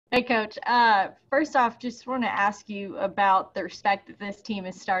Hey, Coach. First off, just want to ask you about the respect that this team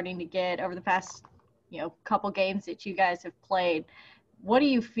is starting to get over the past, couple games that you guys have played. What do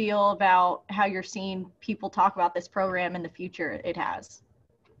you feel about how you're seeing people talk about this program and the future it has?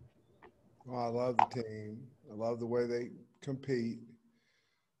 Well, I love the team. I love the way they compete.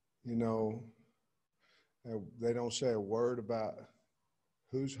 You know, they don't say a word about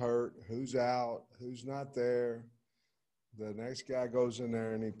who's hurt, who's out, who's not there. The next guy goes in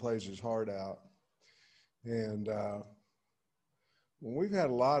there and he plays his heart out. And when we've had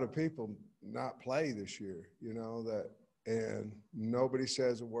a lot of people not play this year, and nobody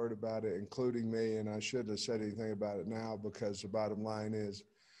says a word about it, including me. And I shouldn't have said anything about it now because the bottom line is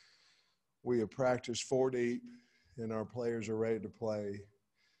we have practiced 4 deep and our players are ready to play.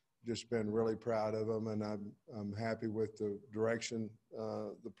 Just been really proud of them, and I'm happy with the direction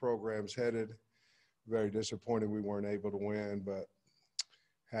the program's headed. Very disappointed we weren't able to win, but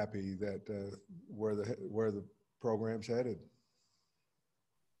happy that where the program's headed.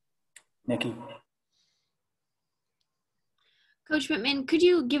 Nikki. Coach Pittman, could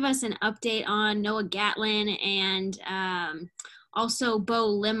you give us an update on Noah Gatlin and also Bo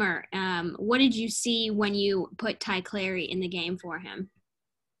Limmer? What did you see when you put Ty Clary in the game for him?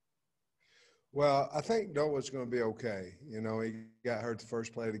 Well, I think Noah's going to be okay. He got hurt the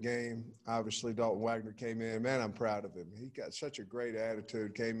first play of the game. Obviously, Dalton Wagner came in. Man, I'm proud of him. He got such a great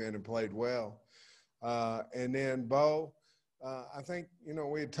attitude, came in and played well. And then Bo, I think,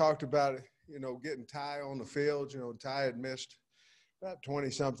 we had talked about it, getting Ty on the field. Ty had missed about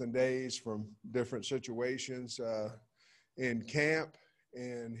 20-something days from different situations in camp,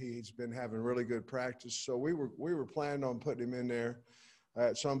 and he's been having really good practice. So we were planning on putting him in there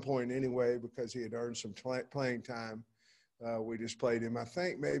at some point anyway because he had earned some playing time. We just played him, I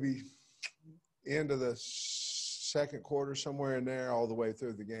think, maybe end of the second quarter, somewhere in there, all the way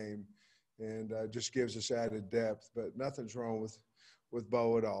through the game, and just gives us added depth. But nothing's wrong with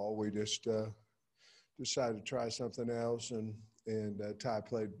Bo at all. We just decided to try something else, and Ty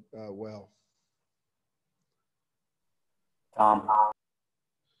played well. Tom.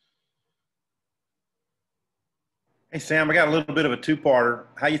 Hey, Sam, I got a little bit of a two-parter.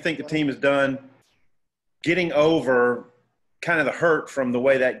 How you think the team has done getting over kind of the hurt from the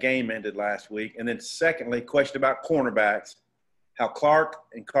way that game ended last week? And then secondly, question about cornerbacks, how Clark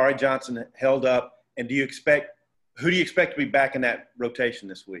and Kari Johnson held up, and who do you expect to be back in that rotation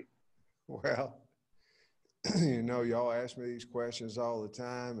this week? Well, y'all ask me these questions all the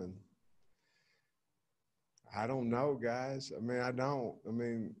time, and I don't know, guys. I don't.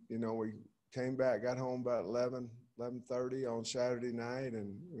 We came back, got home about 11:30 on Saturday night,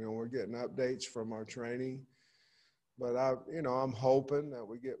 and we're getting updates from our training. But I'm hoping that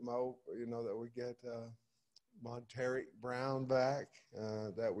we get that we get Monteric Brown back,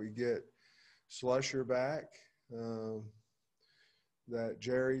 that we get Slusher back, that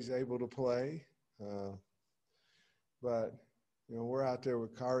Jerry's able to play. But we're out there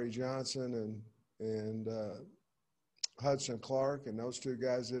with Kari Johnson and Hudson Clark, and those two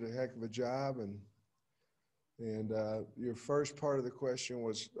guys did a heck of a job. And your first part of the question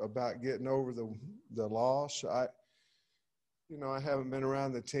was about getting over the loss. I haven't been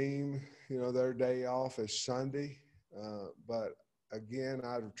around the team. Their day off is Sunday. But again,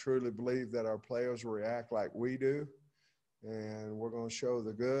 I truly believe that our players will react like we do. And we're going to show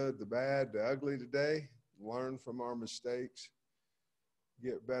the good, the bad, the ugly today, learn from our mistakes,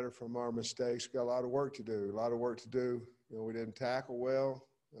 get better from our mistakes. Got a lot of work to do. We didn't tackle well.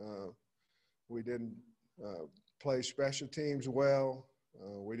 We didn't play special teams well.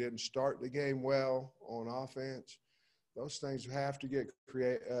 We didn't start the game well on offense. Those things have to get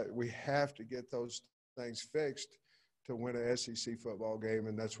we have to get those things fixed to win an SEC football game,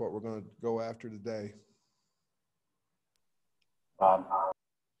 and that's what we're going to go after today.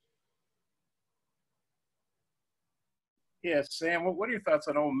 Yeah, Sam, what are your thoughts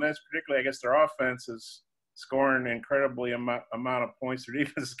on Ole Miss, particularly, I guess, their offense is scoring an incredibly amount of points. Their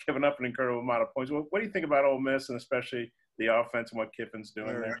defense is giving up an incredible amount of points. What do you think about Ole Miss, and especially the offense and what Kiffin's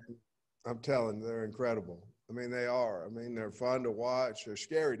doing there? I'm telling you, they're incredible. They are. They're fun to watch. They're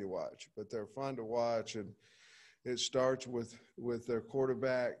scary to watch, but they're fun to watch. And it starts with their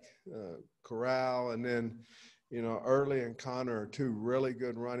quarterback, Corral, and then, Early and Connor are two really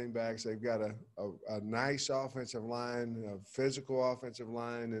good running backs. They've got a nice offensive line, a physical offensive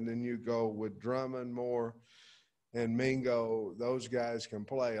line, and then you go with Drummond, Moore, and Mingo. Those guys can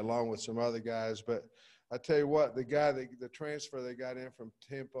play along with some other guys. But I tell you what, the transfer they got in from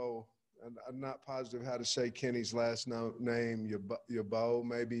Tempo, I'm not positive how to say Kenny's last name, Yabo,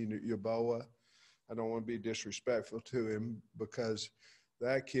 maybe Yaboa. I don't want to be disrespectful to him because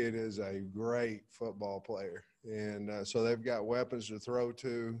that kid is a great football player. And so they've got weapons to throw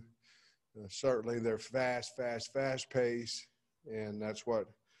to. Certainly they're fast pace. And that's what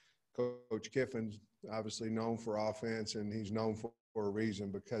Coach Kiffin's obviously known for offense, and he's known for a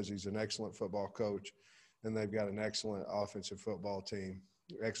reason, because he's an excellent football coach, and they've got an excellent offensive football team,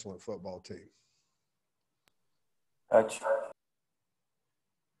 excellent football team. Coach.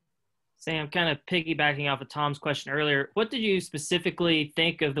 Sam, kind of piggybacking off of Tom's question earlier, what did you specifically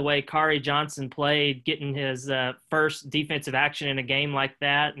think of the way Kari Johnson played, getting his first defensive action in a game like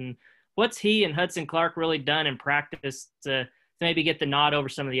that? And what's he and Hudson Clark really done in practice to maybe get the nod over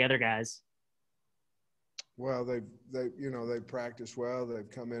some of the other guys? Well, they've practiced well. They've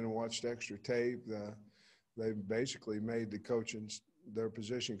come in and watched extra tape. They've basically made their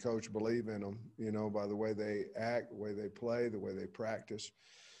position coach believe in them, by the way they act, the way they play, the way they practice.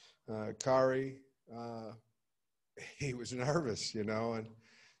 Kari, he was nervous, and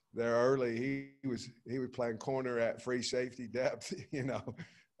there early he was playing corner at free safety depth.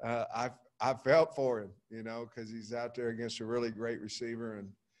 I felt for him, because he's out there against a really great receiver,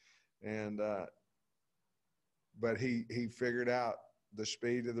 but he figured out the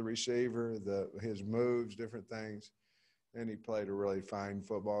speed of the receiver, his moves, different things, and he played a really fine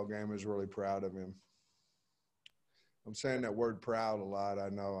football game. I was really proud of him. I'm saying that word proud a lot. I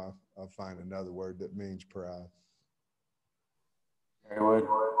know I'll find another word that means proud.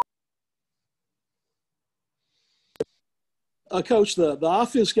 Coach, the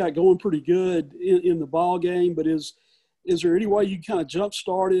offense got going pretty good in the ball game, but is there any way you kind of jump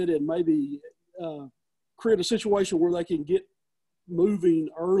started and maybe create a situation where they can get moving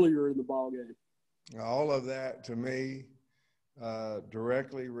earlier in the ball game? All of that, to me,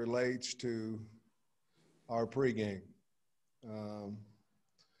 directly relates to our pregame.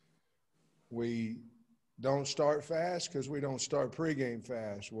 We don't start fast because we don't start pregame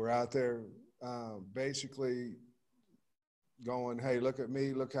fast. We're out there basically going, hey, look at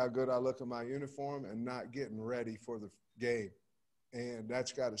me, look how good I look in my uniform, and not getting ready for the game. And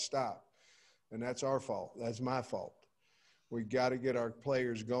that's got to stop. And that's our fault. That's my fault. We got to get our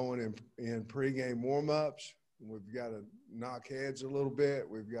players going in pregame warm-ups. We've got to knock heads a little bit.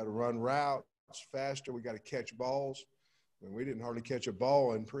 We've got to run routes faster. We got to catch balls. And we didn't hardly catch a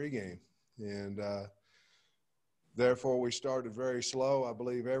ball in pregame. And therefore, we started very slow. I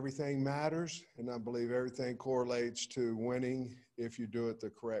believe everything matters, and I believe everything correlates to winning if you do it the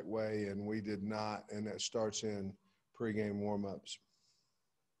correct way, and we did not, and that starts in pregame warm-ups.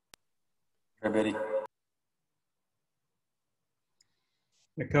 Everybody.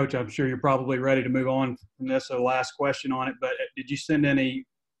 Coach, I'm sure you're probably ready to move on from this. So last question on it, but did you send any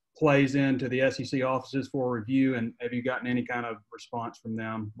plays into the SEC offices for review, and have you gotten any kind of response from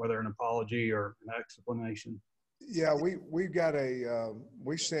them, whether an apology or an explanation? Yeah, we've got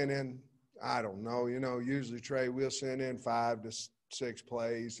we sent in, I don't know, usually, Trey, we'll send in 5 to 6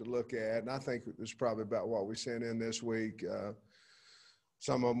 plays to look at, and I think it's probably about what we sent in this week.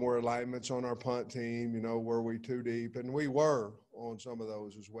 Some of them were alignments on our punt team, were we too deep? And we were on some of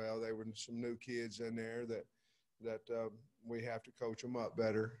those as well. There were some new kids in there that we have to coach them up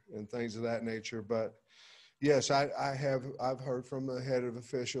better and things of that nature. But yes, I've heard from the head of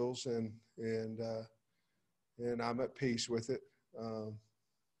officials, and I'm at peace with it. I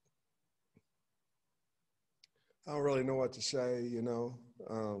don't really know what to say,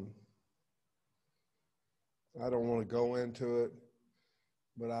 I don't want to go into it,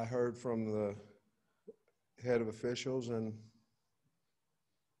 but I heard from the head of officials, and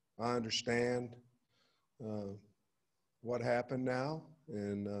I understand what happened now,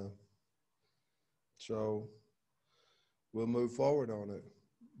 and so we'll move forward on it.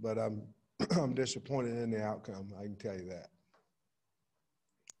 But I'm disappointed in the outcome, I can tell you that.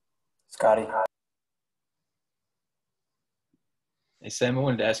 Scotty. Hey, Sam, I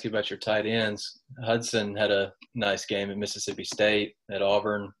wanted to ask you about your tight ends. Hudson had a nice game at Mississippi State, at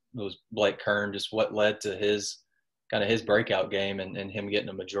Auburn. It was Blake Kern. Just what led to his breakout game and him getting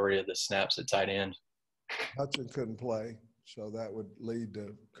a majority of the snaps at tight end? Hudson couldn't play, so that would lead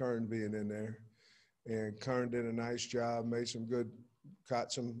to Kern being in there. And Kern did a nice job,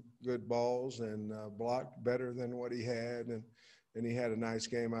 caught some good balls, and blocked better than what he had. And he had a nice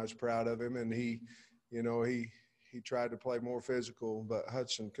game. I was proud of him. And he tried to play more physical, but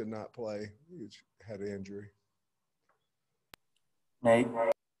Hudson could not play. He had an injury. Nate.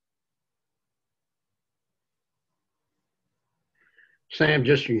 Sam,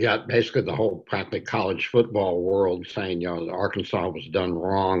 you got basically the whole practically college football world saying, Arkansas was done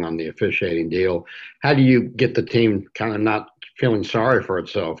wrong on the officiating deal. How do you get the team kind of not feeling sorry for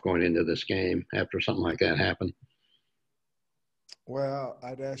itself going into this game after something like that happened? Well,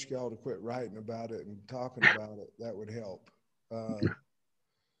 I'd ask y'all to quit writing about it and talking about it. That would help.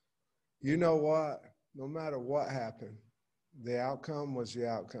 You know what? No matter what happened, the outcome was the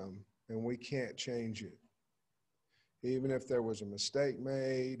outcome, and we can't change it. Even if there was a mistake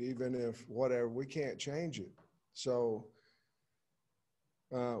made, even if whatever, we can't change it. So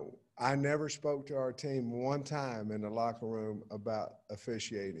I never spoke to our team one time in the locker room about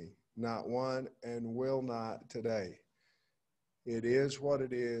officiating, not one, and will not today. It is what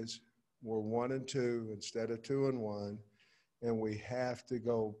it is. We're 1-2 instead of 2-1, and we have to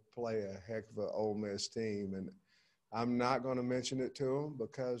go play a heck of an Ole Miss team. And I'm not going to mention it to them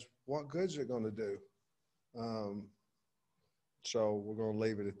because what good is it going to do? So we're going to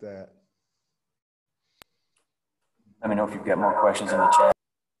leave it at that. Let me know if you've got more questions in the chat.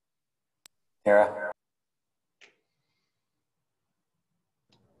 Tara?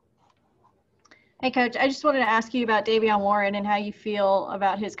 Hey, Coach, I just wanted to ask you about Davion Warren and how you feel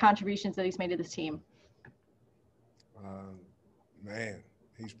about his contributions that he's made to this team. Man,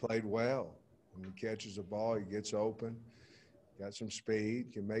 he's played well. When he catches the ball, he gets open, got some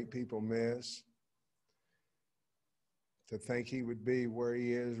speed, can make people miss. To think he would be where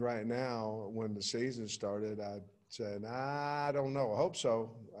he is right now when the season started, I said, I don't know. I hope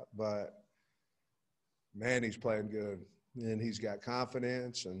so. But, man, he's playing good. And he's got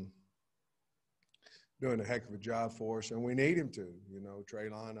confidence and doing a heck of a job for us. And we need him to. You know,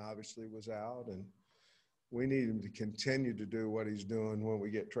 Traylon obviously was out, and we need him to continue to do what he's doing when we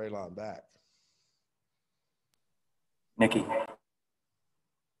get Traylon back. Nikki?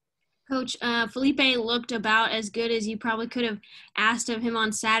 Coach, Felipe looked about as good as you probably could have asked of him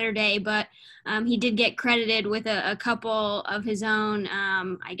on Saturday, but he did get credited with a couple of his own,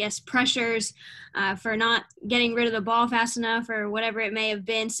 I guess, pressures for not getting rid of the ball fast enough or whatever it may have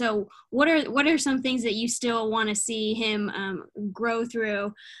been. So what are some things that you still want to see him grow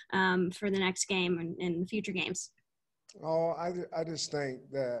through for the next game and future games? Oh, I just think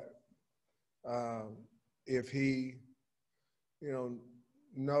that if he, you know,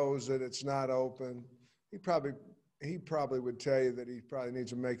 knows that it's not open, he probably would tell you that he probably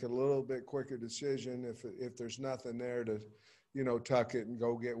needs to make a little bit quicker decision if there's nothing there to, you know, tuck it and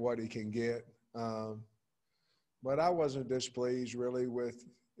go get what he can get. But I wasn't displeased really with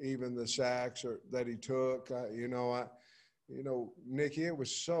even the sacks that he took. Nikki, it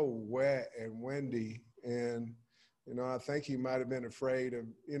was so wet and windy, and you know, I think he might have been afraid of,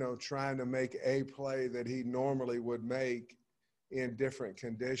 you know, trying to make a play that he normally would make in different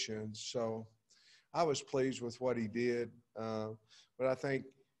conditions. So I was pleased with what he did. But I think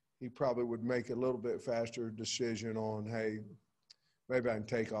he probably would make a little bit faster decision on, hey, maybe I can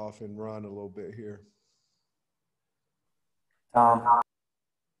take off and run a little bit here.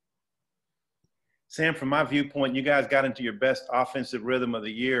 Sam, from my viewpoint, you guys got into your best offensive rhythm of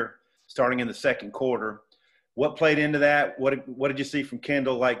the year starting in the second quarter. What played into that? What did you see from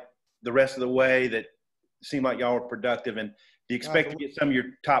Kendall like the rest of the way that seemed like y'all were productive? And do you expect to get some of your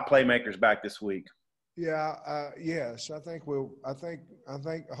top playmakers back this week? Yeah, yes. I think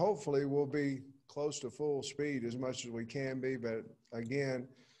hopefully we'll be close to full speed as much as we can be. But again,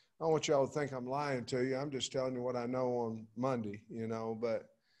 I don't want y'all to think I'm lying to you. I'm just telling you what I know on Monday, you know. But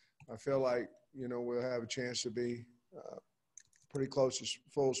I feel like, you know, we'll have a chance to be pretty close to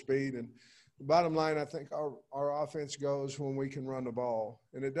full speed. And the bottom line, I think our offense goes when we can run the ball.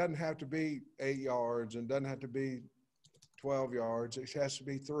 And it doesn't have to be 8 yards and doesn't have to be 12 yards. It has to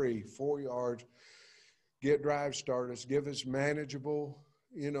be 3, 4 yards. Get drive started. Give us manageable,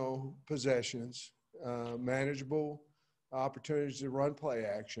 you know, possessions, manageable opportunities to run play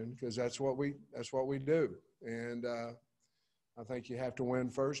action, because that's what we do. And I think you have to win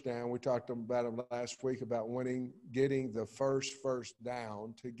first down. We talked about it last week about getting the first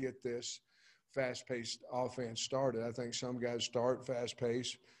down to get this fast-paced offense started. I think some guys start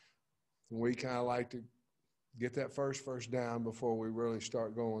fast-paced. We kind of like to get that first down before we really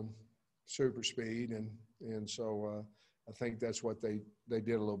start going super speed. And so I think that's what they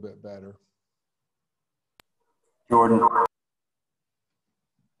did a little bit better. Jordan.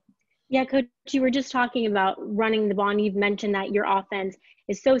 Yeah, Coach, you were just talking about running the ball, and you've mentioned that your offense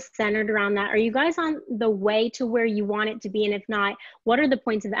is so centered around that. Are you guys on the way to where you want it to be? And if not, what are the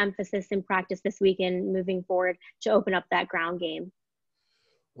points of emphasis in practice this weekend moving forward to open up that ground game?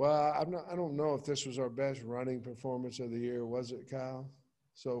 Well, I don't know if this was our best running performance of the year, was it, Kyle,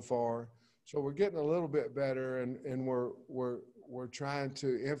 so far? So we're getting a little bit better, and we're trying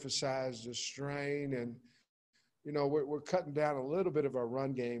to emphasize the strain, and you know, we're cutting down a little bit of our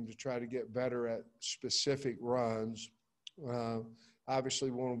run game to try to get better at specific runs.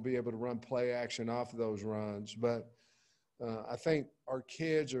 Obviously, we want to be able to run play action off of those runs, but I think our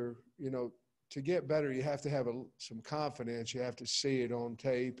kids are, to get better, you have to have some confidence. You have to see it on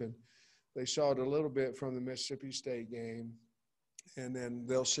tape. And they saw it a little bit from the Mississippi State game. And then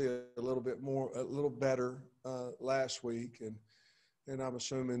they'll see it a little better last week. And I'm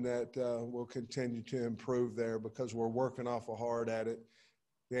assuming that we'll continue to improve there because we're working awful hard at it.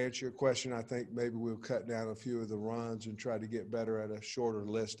 To answer your question, I think maybe we'll cut down a few of the runs and try to get better at a shorter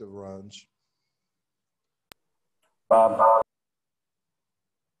list of runs. Bob.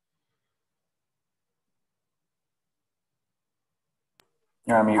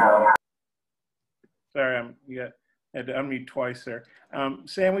 You're on mute, Bob. Sorry, had to unmute twice there.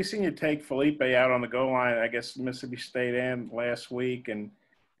 Sam, we've seen you take Felipe out on the goal line, I guess, Mississippi State and last week, and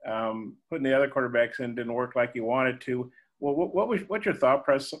putting the other quarterbacks in didn't work like you wanted to. Well, what's your thought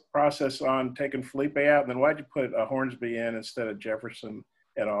process on taking Felipe out, and then why'd you put Hornsby in instead of Jefferson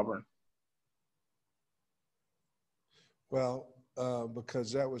at Auburn? Well,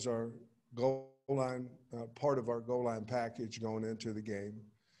 because that was our goal line, part of our goal line package going into the game.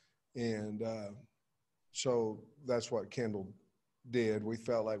 And so that's what Kendall did. We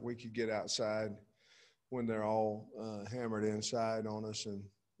felt like we could get outside when they're all hammered inside on us. And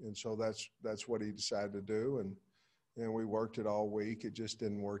so that's what he decided to do. And we worked it all week. It just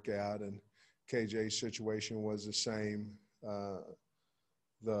didn't work out. And KJ's situation was the same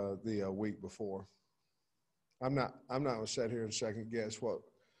the week before. I'm not going to sit here and second guess what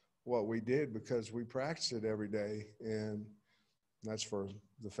we did because we practice it every day, and that's for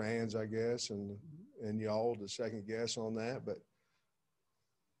the fans, I guess, and y'all to second guess on that. But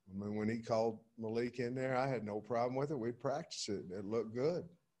I mean, when he called Malik in there, I had no problem with it. We practiced it; it looked good.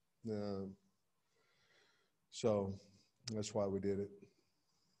 So that's why we did it.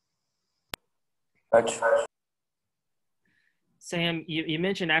 Sam, you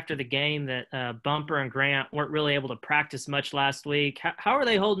mentioned after the game that Bumper and Grant weren't really able to practice much last week. How are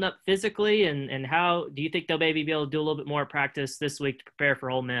they holding up physically, and how do you think they'll maybe be able to do a little bit more practice this week to prepare for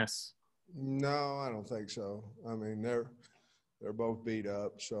Ole Miss? No, I don't think so. I mean, they're both beat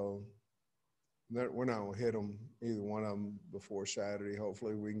up, so we're not going to hit them, either one of them, before Saturday.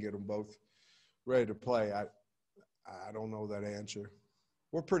 Hopefully we can get them both ready to play. I don't know that answer.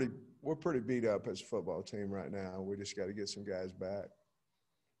 We're pretty beat up as a football team right now. We just got to get some guys back.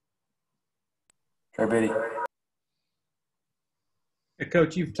 Hey,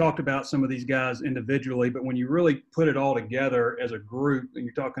 Coach, you've talked about some of these guys individually, but when you really put it all together as a group, and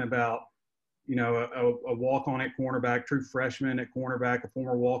you're talking about, a walk-on at cornerback, true freshman at cornerback, a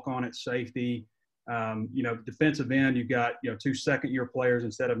former walk-on at safety, defensive end, you've got, 2 second-year players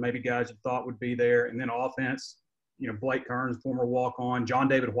instead of maybe guys you thought would be there, and then offense, Blake Kearns, former walk-on, John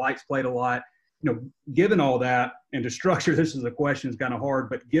David White's played a lot. Given all that, and to structure this as a question is kind of hard,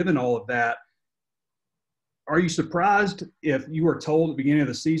 but given all of that, are you surprised if you were told at the beginning of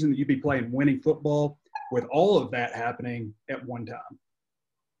the season that you'd be playing winning football with all of that happening at one time?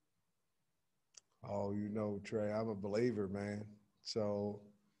 Oh, Trey, I'm a believer, man. So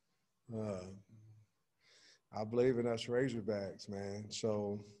I believe in us Razorbacks, man.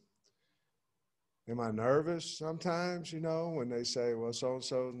 So am I nervous sometimes, when they say, well,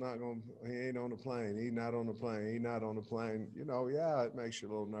 so-and-so's he ain't on the plane. He's not on the plane. He's not on the plane. Yeah, it makes you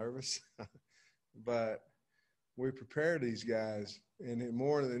a little nervous. But we prepare these guys. And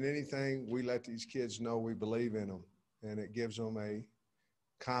more than anything, we let these kids know we believe in them. And it gives them a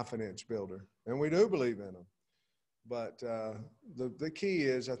confidence builder. And we do believe in them. But the key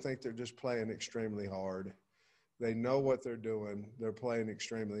is I think they're just playing extremely hard. They know what they're doing. They're playing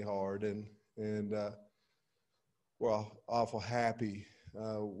extremely hard. And we're awful happy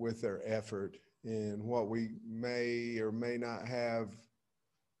with their effort and what we may or may not have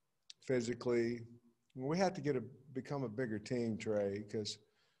physically. We have to become a bigger team, Trey, because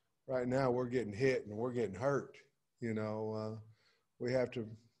right now we're getting hit and we're getting hurt. We have to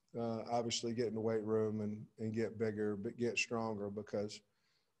obviously get in the weight room and get bigger, but get stronger because,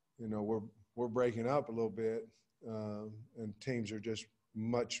 we're breaking up a little bit and teams are just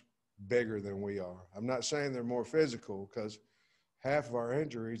much bigger than we are. I'm not saying they're more physical because half of our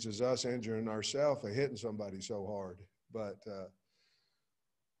injuries is us injuring ourselves and hitting somebody so hard. But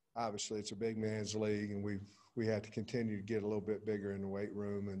obviously it's a big man's league, and we have to continue to get a little bit bigger in the weight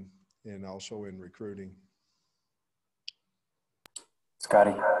room and also in recruiting.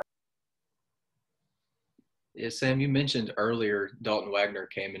 Scotty. Yeah, Sam, you mentioned earlier Dalton Wagner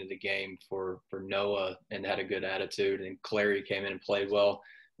came into the game for Noah and had a good attitude, and Clary came in and played well.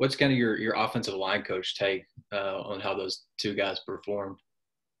 What's kind of your offensive line coach take on how those two guys performed?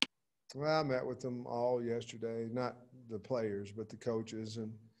 Well, I met with them all yesterday, not the players, but the coaches.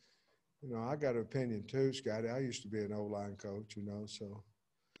 And You know, I got an opinion too, Scotty. I used to be an O-line coach, you know, so.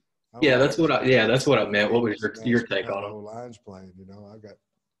 That's what I meant. What was your take on the them? O-line's playing, you know, I've got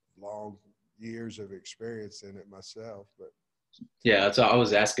long years of experience in it myself, but. Yeah, that's I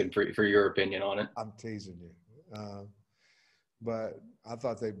was asking for your opinion on it. I'm teasing you. But I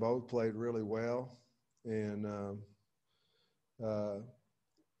thought they both played really well. And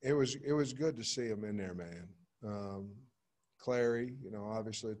it was good to see them in there, man. Clary, you know,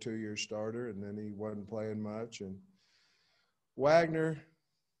 obviously a 2-year starter, and then he wasn't playing much. And Wagner,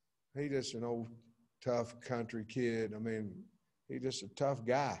 he just an old tough country kid. I mean, he's just a tough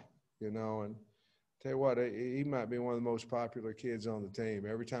guy, you know. And tell you what, he might be one of the most popular kids on the team.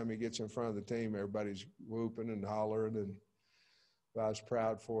 Every time he gets in front of the team, everybody's whooping and hollering, and I was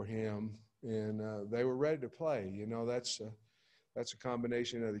proud for him. And they were ready to play. You know, that's a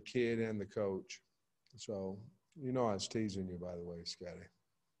combination of the kid and the coach. So, you know, I was teasing you, by the way, Scotty.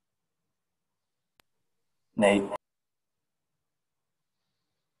 Nate.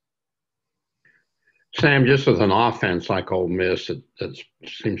 Sam, just with an offense like Ole Miss that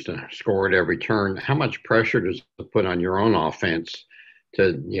seems to score at every turn, how much pressure does it put on your own offense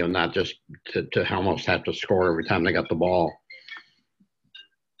to, you know, not just to almost have to score every time they got the ball?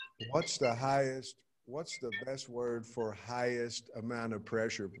 What's the best word for highest amount of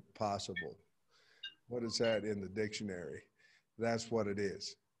pressure possible? What is that in the dictionary? That's what it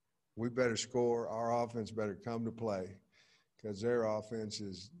is. We better score. Our offense better come to play because their offense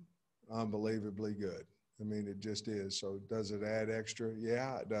is unbelievably good. I mean, it just is. So does it add extra?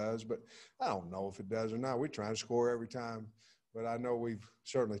 Yeah, it does. But I don't know if it does or not. We're trying to score every time. But I know we've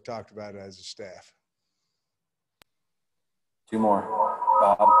certainly talked about it as a staff. 2 more.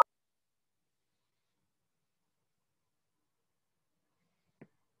 Bob.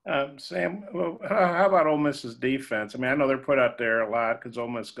 Sam, well, how about Ole Miss's defense? I mean, I know they're put out there a lot because Ole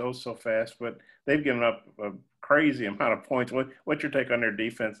Miss goes so fast, but they've given up a crazy amount of points. What's your take on their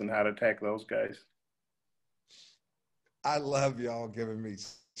defense and how to attack those guys? I love y'all giving me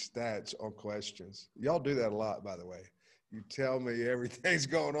stats on questions. Y'all do that a lot, by the way. You tell me everything's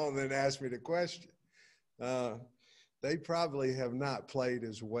going on, then ask me the question. They probably have not played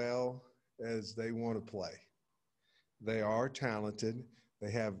as well as they want to play. They are talented. They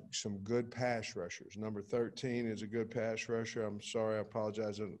have some good pass rushers. Number 13 is a good pass rusher. I'm sorry, I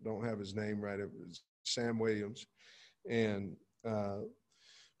apologize. I don't have his name right. It was Sam Williams. And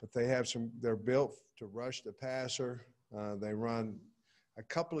but they have they're built to rush the passer. They run a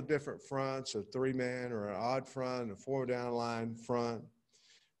couple of different fronts, a 3-man or an odd front, a 4-down line front.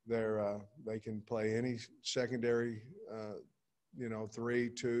 They can play any secondary, 3,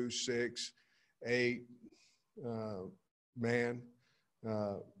 2, 6, 8 man.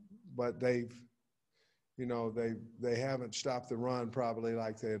 But they haven't stopped the run probably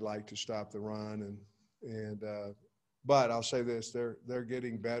like they'd like to stop the run. But I'll say this, they're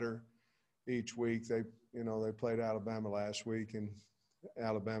getting better each week. They played Alabama last week, and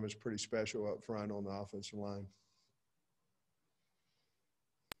Alabama's pretty special up front on the offensive line.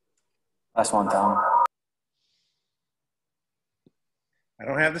 Last one, Tom. I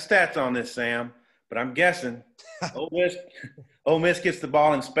don't have the stats on this, Sam, but I'm guessing Ole Miss gets the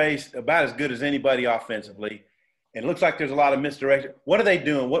ball in space about as good as anybody offensively. And it looks like there's a lot of misdirection. What are they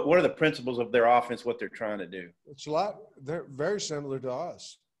doing? What are the principles of their offense, what they're trying to do? They're very similar to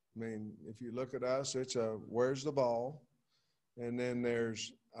us. I mean, if you look at us, it's where's the ball? And then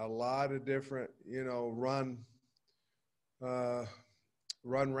there's a lot of different,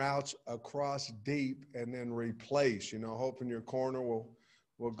 run routes across deep and then replace, hoping your corner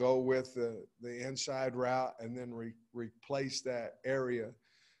will go with the inside route and then replace that area.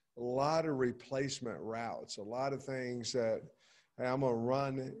 A lot of replacement routes, a lot of things that, hey, I'm going to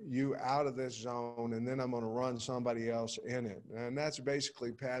run you out of this zone and then I'm going to run somebody else in it. And that's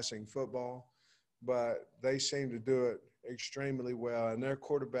basically passing football, but they seem to do it extremely well. And their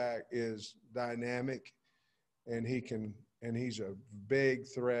quarterback is dynamic, and he's a big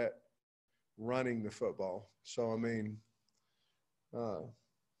threat running the football. So, I mean,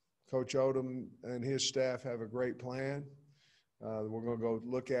 Coach Odom and his staff have a great plan. We're going to go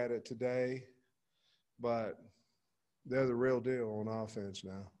look at it today, but they're the real deal on offense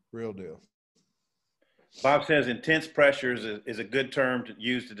now, real deal. Bob says intense pressure is a good term to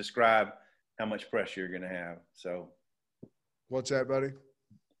use to describe how much pressure you're going to have. So, what's that, buddy?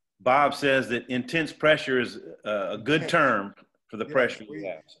 Bob says that intense pressure is a good term for the pressure we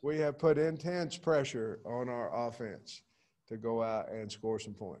have. We have put intense pressure on our offense to go out and score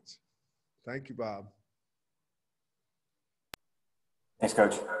some points. Thank you, Bob. Thanks,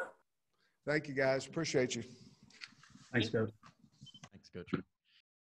 Coach. Thank you, guys. Appreciate you. Thanks, Coach. Thanks, Coach.